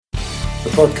the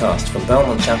podcast from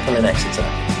Belmont Chapel in Exeter,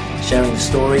 sharing the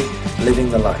story, living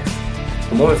the life.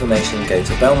 For more information, go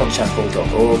to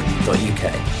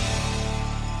belmontchapel.org.uk.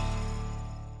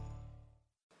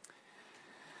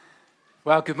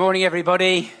 Well, good morning,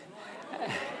 everybody,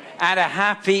 and a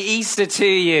happy Easter to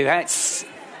you.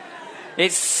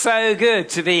 It's so good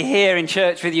to be here in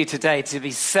church with you today, to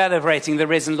be celebrating the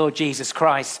risen Lord Jesus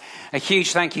Christ. A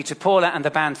huge thank you to Paula and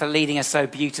the band for leading us so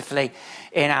beautifully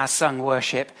in our sung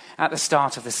worship at the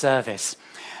start of the service.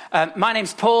 My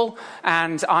name's Paul,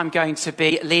 and I'm going to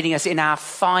be leading us in our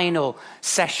final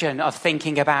session of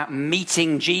thinking about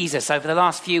meeting Jesus. Over the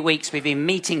last few weeks, we've been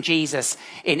meeting Jesus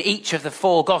in each of the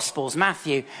four Gospels,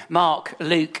 Matthew, Mark,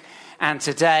 Luke, and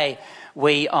today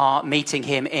we are meeting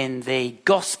him in the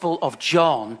Gospel of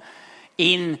John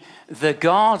in the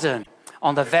garden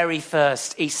on the very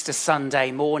first Easter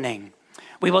Sunday morning.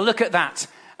 We will look at that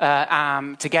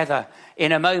together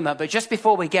in a moment, but just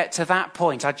before we get to that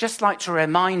point, I'd just like to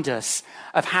remind us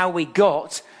of how we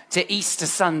got to Easter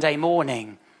Sunday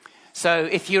morning. So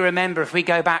if you remember, if we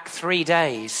go back 3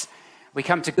 days, we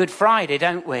come to Good Friday,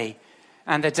 don't we?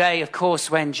 And the day, of course,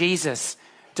 when Jesus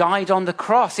died on the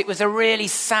cross. It was a really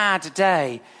sad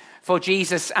day for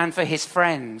Jesus and for his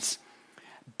friends,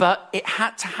 but it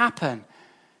had to happen.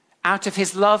 Out of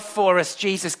his love for us,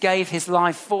 Jesus gave his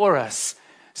life for us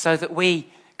so that we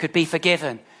could be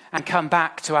forgiven and come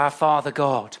back to our Father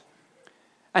God.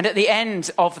 And at the end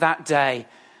of that day,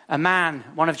 a man,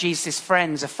 one of Jesus'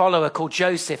 friends, a follower called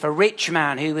Joseph, a rich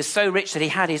man who was so rich that he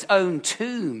had his own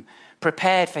tomb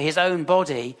prepared for his own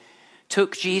body,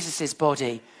 took Jesus'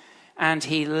 body and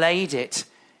he laid it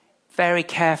very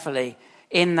carefully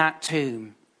in that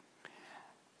tomb.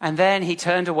 And then he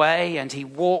turned away and he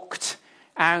walked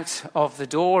out of the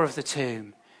door of the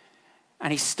tomb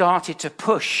and he started to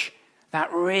push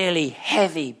that really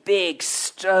heavy, big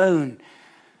stone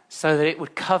so that it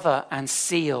would cover and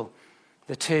seal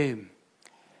the tomb.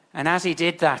 And as he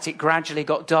did that, it gradually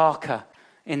got darker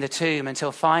in the tomb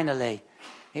until finally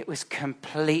it was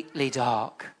completely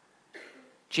dark.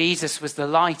 Jesus was the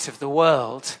light of the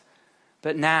world,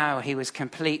 but now he was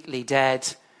completely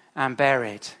dead and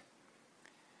buried.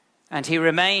 And he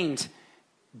remained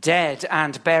dead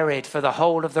and buried for the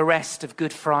whole of the rest of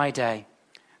Good Friday,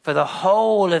 for the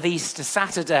whole of Easter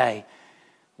Saturday,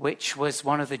 which was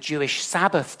one of the Jewish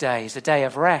Sabbath days, a day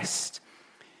of rest,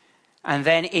 and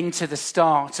then into the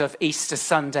start of Easter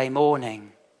Sunday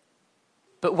morning.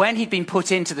 But when he'd been put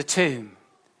into the tomb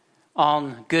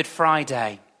on Good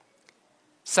Friday,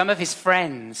 some of his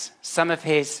friends, some of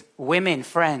his women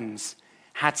friends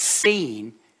had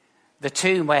seen the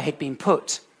tomb where he'd been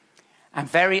put. And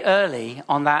very early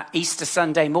on that Easter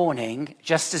Sunday morning,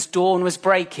 just as dawn was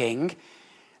breaking,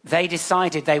 they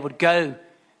decided they would go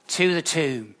to the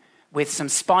tomb with some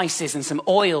spices and some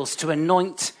oils to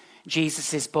anoint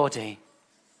Jesus' body.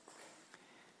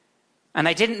 And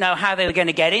they didn't know how they were going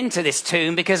to get into this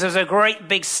tomb because there was a great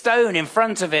big stone in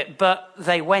front of it, but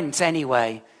they went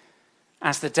anyway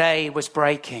as the day was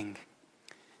breaking.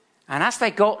 And as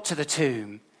they got to the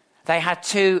tomb, they had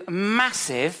two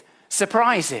massive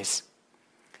surprises.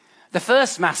 The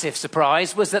first massive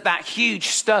surprise was that huge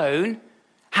stone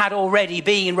had already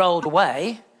been rolled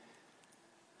away.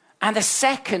 And the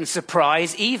second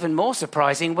surprise, even more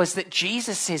surprising, was that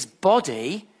Jesus'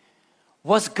 body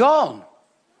was gone.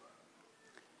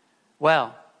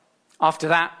 Well, after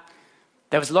that,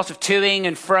 there was a lot of toing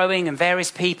and froing, and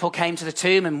various people came to the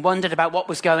tomb and wondered about what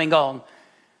was going on.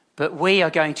 But we are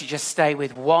going to just stay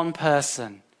with one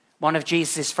person, one of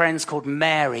Jesus' friends called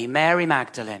Mary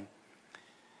Magdalene.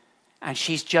 And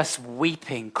she's just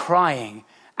weeping, crying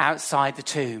outside the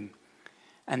tomb.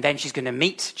 And then she's going to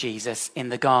meet Jesus in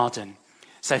the garden.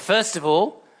 So first of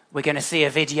all, we're going to see a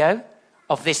video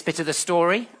of this bit of the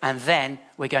story, and then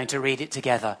we're going to read it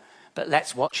together. But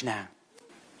let's watch now.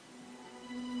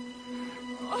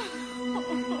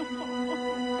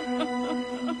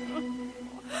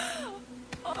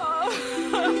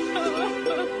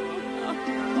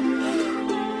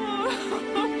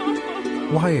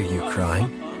 Why are you crying?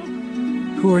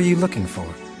 Who are you looking for?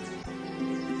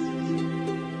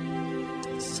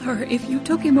 Sir, if you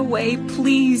took him away,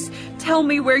 please tell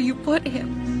me where you put him.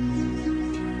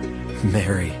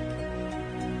 Mary.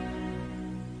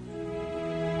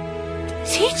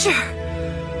 Teacher!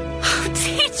 Oh,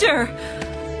 teacher!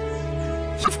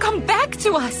 You've come back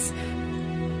to us!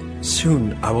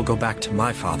 Soon I will go back to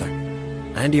my father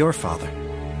and your father.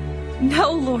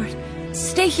 No, Lord.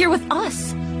 Stay here with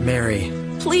us. Mary.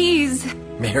 Please.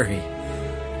 Mary,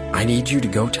 I need you to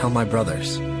go tell my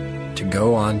brothers to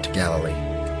go on to Galilee.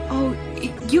 Oh,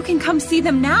 you can come see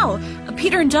them now.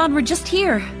 Peter and John were just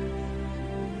here.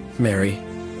 Mary,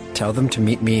 tell them to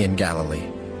meet me in Galilee.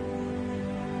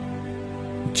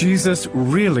 Jesus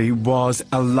really was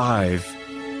alive.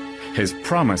 His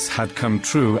promise had come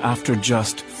true after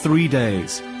just 3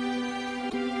 days.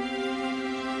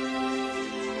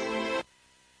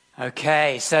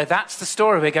 Okay, so that's the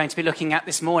story we're going to be looking at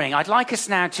this morning. I'd like us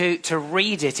now to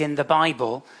read it in the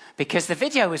Bible, because the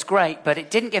video was great, but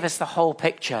it didn't give us the whole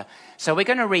picture. So we're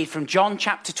going to read from John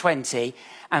chapter 20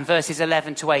 and verses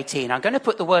 11 to 18. I'm going to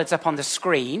put the words up on the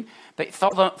screen, but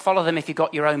follow them if you've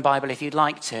got your own Bible, if you'd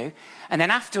like to. And then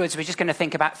afterwards, we're just going to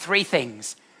think about 3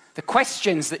 things. The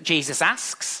questions that Jesus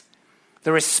asks,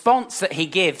 the response that he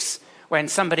gives when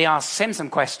somebody asks him some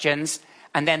questions,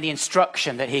 and then the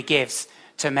instruction that he gives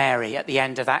to Mary at the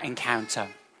end of that encounter.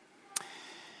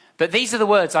 But these are the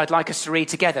words I'd like us to read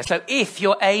together. So if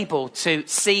you're able to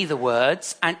see the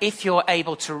words, and if you're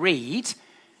able to read,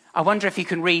 I wonder if you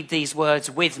can read these words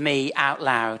with me out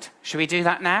loud. Should we do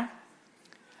that now?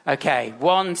 Okay,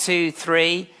 1, 2,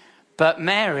 3. But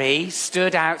Mary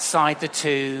stood outside the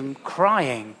tomb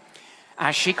crying.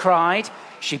 As she cried,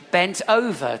 she bent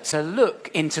over to look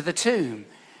into the tomb.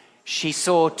 She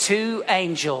saw 2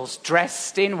 angels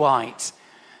dressed in white.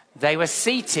 They were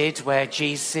seated where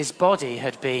Jesus' body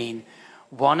had been.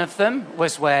 One of them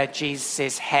was where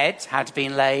Jesus' head had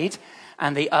been laid,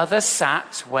 and the other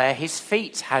sat where his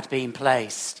feet had been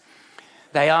placed.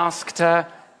 They asked her,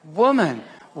 "Woman,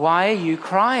 why are you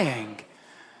crying?"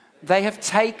 "They have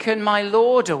taken my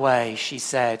Lord away," she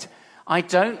said. "I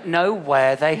don't know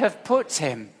where they have put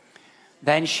him."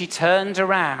 Then she turned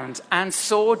around and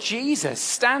saw Jesus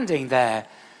standing there,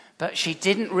 but she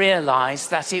didn't realize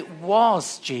that it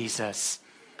was Jesus.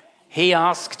 He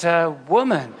asked her,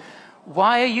 "Woman,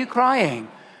 why are you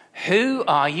crying? Who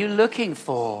are you looking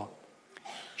for?"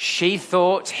 She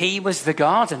thought he was the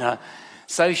gardener,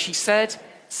 so she said,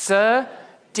 "Sir,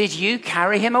 did you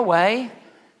carry him away?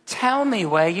 Tell me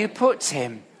where you put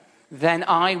him. Then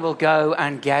I will go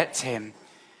and get him."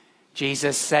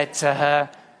 Jesus said to her,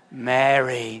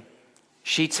 "Mary."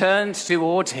 She turned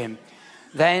toward him.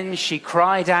 Then she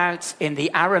cried out in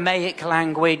the Aramaic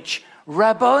language,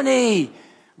 "Rabboni!"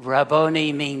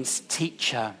 Rabboni means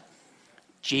teacher.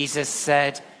 Jesus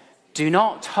said, "Do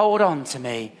not hold on to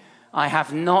me. I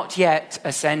have not yet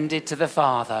ascended to the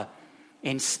Father.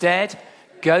 Instead,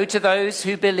 go to those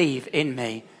who believe in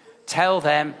me. Tell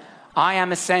them, I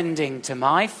am ascending to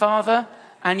my Father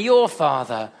and your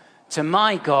Father, to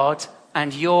my God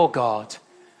and your God."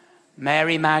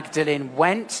 Mary Magdalene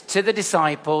went to the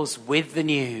disciples with the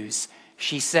news.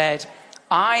 She said,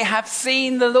 "I have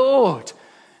seen the Lord."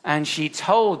 And she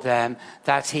told them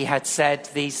that he had said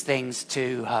these things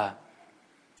to her.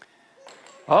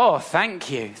 Oh,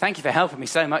 thank you. Thank you for helping me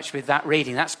so much with that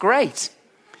reading. That's great.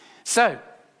 So,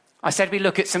 I said we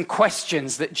look at some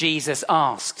questions that Jesus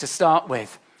asked to start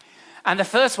with. And the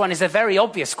first one is a very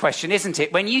obvious question, isn't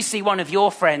it? When you see one of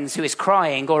your friends who is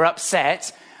crying or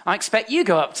upset, I expect you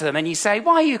go up to them and you say,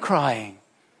 "Why are you crying?"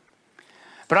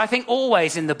 But I think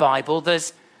always in the Bible,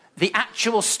 there's the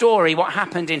actual story, what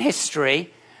happened in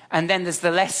history, and then there's the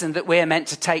lesson that we're meant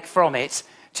to take from it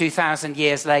 2,000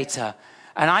 years later.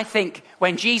 And I think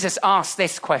when Jesus asked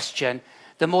this question,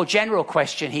 the more general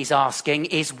question he's asking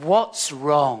is, what's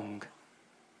wrong?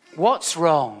 What's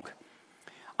wrong?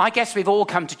 I guess we've all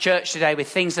come to church today with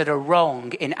things that are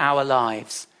wrong in our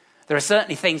lives. There are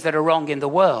certainly things that are wrong in the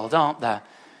world, aren't there?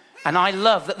 And I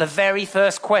love that the very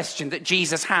first question that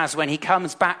Jesus has when he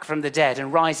comes back from the dead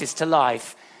and rises to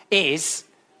life is,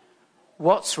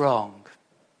 what's wrong?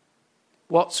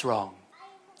 What's wrong?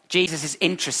 Jesus is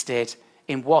interested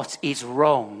in what is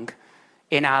wrong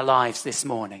in our lives this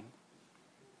morning.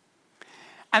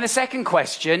 And the second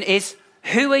question is,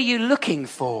 who are you looking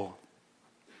for?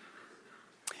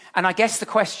 And I guess the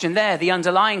question there, the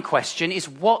underlying question is,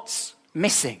 what's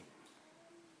missing?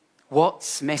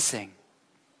 What's missing?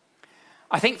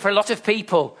 I think for a lot of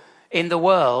people in the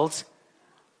world,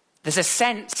 there's a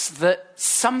sense that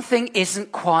something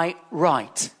isn't quite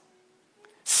right.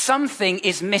 Something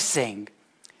is missing.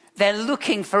 They're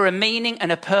looking for a meaning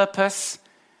and a purpose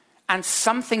and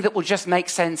something that will just make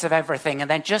sense of everything,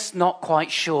 and they're just not quite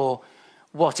sure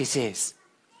what it is.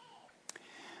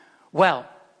 Well,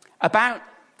 about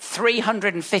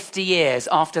 350 years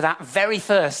after that very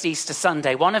first Easter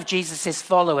Sunday, one of Jesus'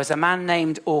 followers, a man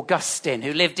named Augustine,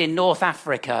 who lived in North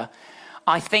Africa,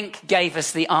 I think gave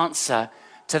us the answer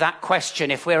to that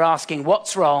question if we're asking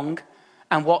what's wrong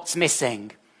and what's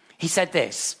missing. He said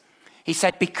this. He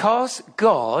said, because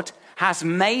God has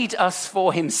made us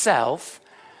for himself,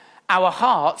 our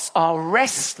hearts are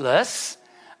restless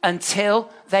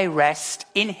until they rest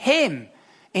in him,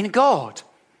 in God.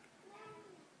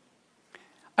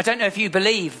 I don't know if you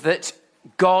believe that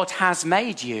God has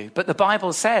made you, but the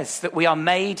Bible says that we are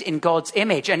made in God's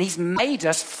image and he's made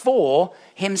us for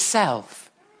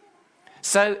himself.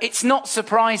 So it's not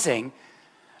surprising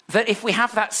that if we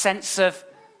have that sense of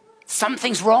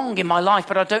something's wrong in my life,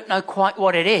 but I don't know quite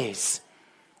what it is,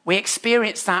 we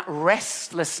experience that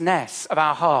restlessness of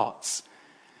our hearts.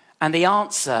 And the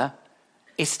answer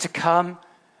is to come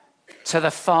to the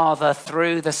Father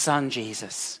through the Son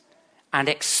Jesus and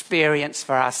experience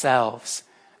for ourselves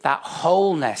that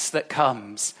wholeness that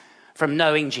comes from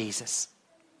knowing Jesus.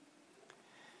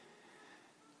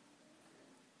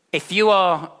 If you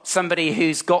are somebody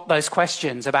who's got those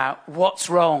questions about what's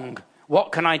wrong,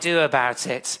 what can I do about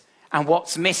it, and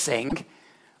what's missing,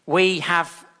 we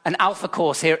have an Alpha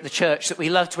course here at the church that we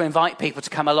love to invite people to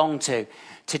come along to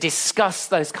discuss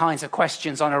those kinds of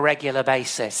questions on a regular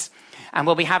basis. And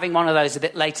we'll be having one of those a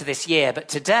bit later this year. But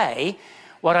today,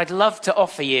 what I'd love to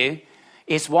offer you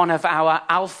is one of our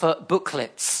Alpha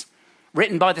booklets,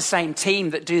 written by the same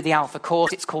team that do the Alpha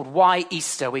course. It's called Why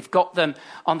Easter. We've got them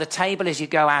on the table as you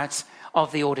go out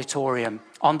of the auditorium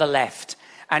on the left.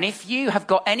 And if you have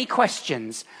got any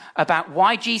questions about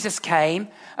why Jesus came,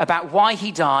 about why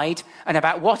he died, and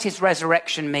about what his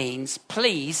resurrection means,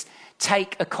 please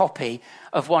take a copy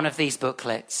of one of these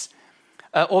booklets.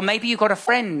 Or maybe you've got a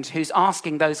friend who's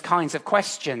asking those kinds of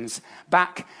questions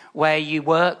back where you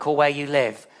work or where you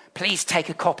live. Please take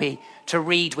a copy to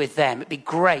read with them. It'd be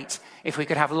great if we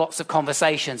could have lots of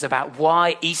conversations about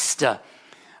why Easter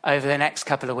over the next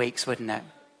couple of weeks, wouldn't it?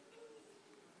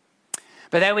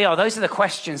 But there we are. Those are the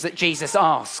questions that Jesus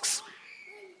asks.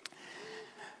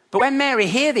 But when Mary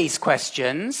hears these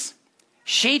questions,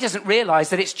 she doesn't realize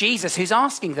that it's Jesus who's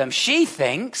asking them. She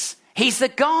thinks he's the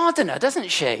gardener, doesn't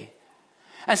she?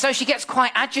 And so she gets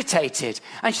quite agitated.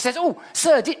 And she says, "Oh,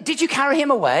 sir, did you carry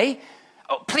him away?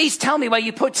 Oh, please tell me where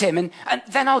you put him, and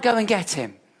then I'll go and get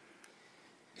him."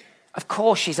 Of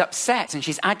course, she's upset and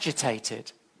she's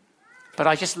agitated. But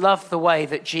I just love the way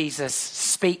that Jesus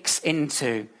speaks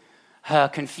into her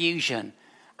confusion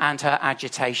and her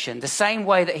agitation. The same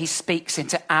way that he speaks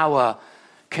into our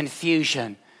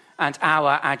confusion and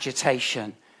our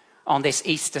agitation on this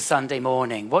Easter Sunday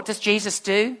morning. What does Jesus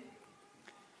do?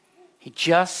 He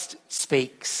just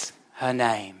speaks her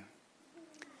name.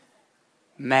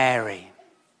 Mary.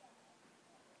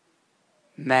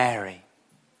 Mary.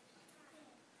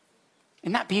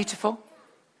 Isn't that beautiful?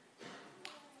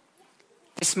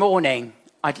 This morning,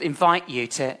 I'd invite you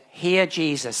to hear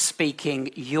Jesus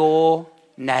speaking your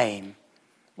name,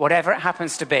 whatever it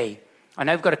happens to be. I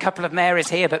know we've got a couple of Marys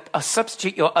here, but I'll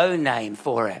substitute your own name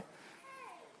for it.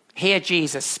 Hear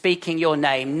Jesus speaking your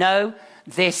name. Know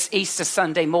this Easter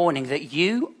Sunday morning that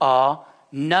you are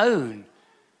known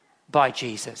by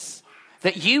Jesus,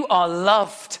 that you are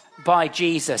loved by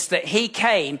Jesus, that he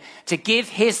came to give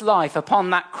his life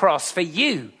upon that cross for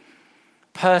you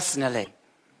personally.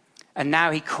 And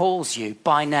now he calls you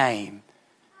by name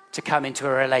to come into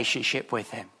a relationship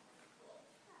with him.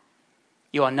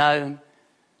 You are known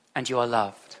and you are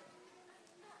loved.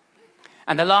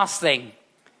 And the last thing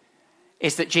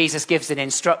is that Jesus gives an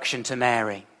instruction to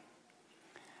Mary.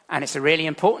 And it's a really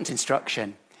important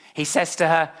instruction. He says to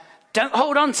her, "Don't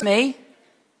hold on to me.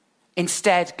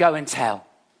 Instead, go and tell."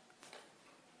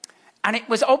 And it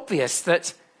was obvious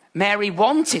that Mary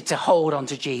wanted to hold on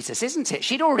to Jesus, isn't it?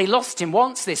 She'd already lost him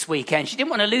once this weekend. She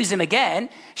didn't want to lose him again.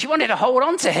 She wanted to hold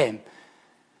on to him.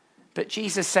 But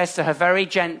Jesus says to her very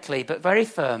gently, but very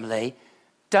firmly,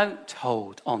 "Don't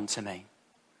hold on to me."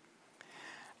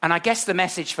 And I guess the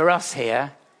message for us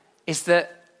here is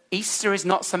that Easter is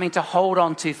not something to hold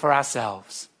on to for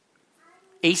ourselves.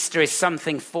 Easter is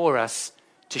something for us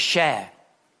to share.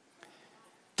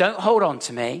 Don't hold on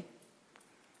to me.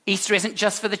 Easter isn't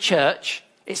just for the church.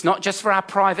 It's not just for our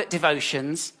private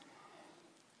devotions.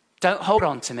 Don't hold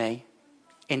on to me.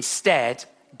 Instead,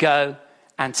 go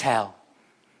and tell.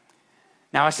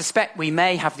 Now, I suspect we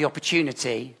may have the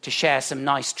opportunity to share some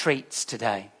nice treats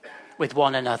today with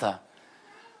one another.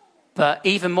 But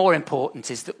even more important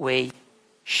is that we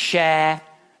share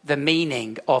the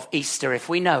meaning of Easter, if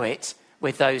we know it,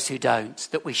 with those who don't.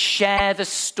 That we share the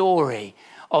story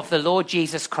of the Lord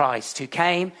Jesus Christ, who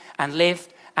came and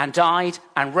lived and died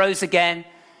and rose again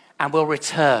and will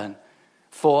return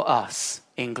for us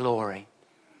in glory.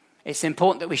 It's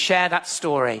important that we share that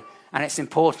story, and it's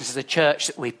important as a church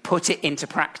that we put it into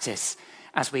practice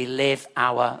as we live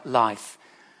our life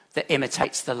that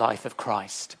imitates the life of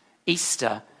Christ.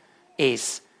 Easter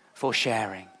is for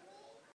sharing.